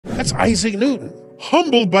That's Isaac Newton.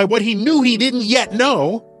 Humbled by what he knew he didn't yet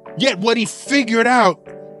know, yet what he figured out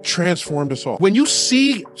transformed us all. When you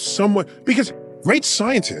see someone, because great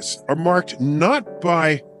scientists are marked not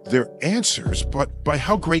by their answers, but by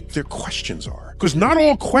how great their questions are. Because not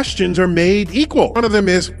all questions are made equal. One of them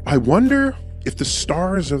is, I wonder if the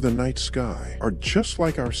stars of the night sky are just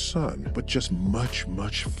like our sun, but just much,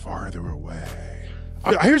 much farther away.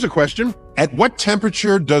 Here's a question. At what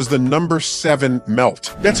temperature does the number 7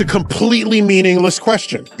 melt? That's a completely meaningless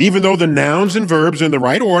question, even though the nouns and verbs are in the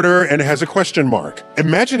right order and it has a question mark.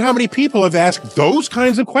 Imagine how many people have asked those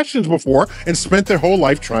kinds of questions before and spent their whole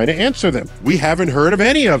life trying to answer them. We haven't heard of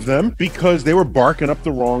any of them because they were barking up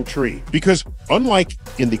the wrong tree. Because unlike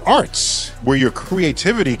in the arts, where your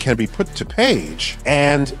creativity can be put to page,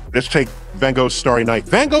 and let's take Van Gogh's Starry Night.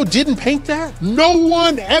 Van Gogh didn't paint that. No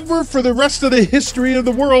one ever for the rest of the history of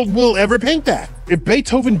the world will ever paint that. If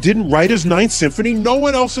Beethoven didn't write his Ninth Symphony, no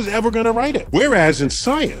one else is ever going to write it. Whereas in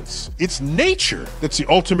science, it's nature that's the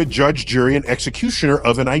ultimate judge, jury, and executioner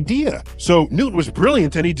of an idea. So Newton was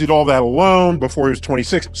brilliant and he did all that alone before he was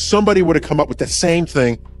 26. Somebody would have come up with the same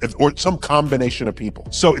thing, or some combination of people.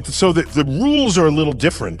 So the rules are a little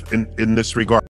different in this regard.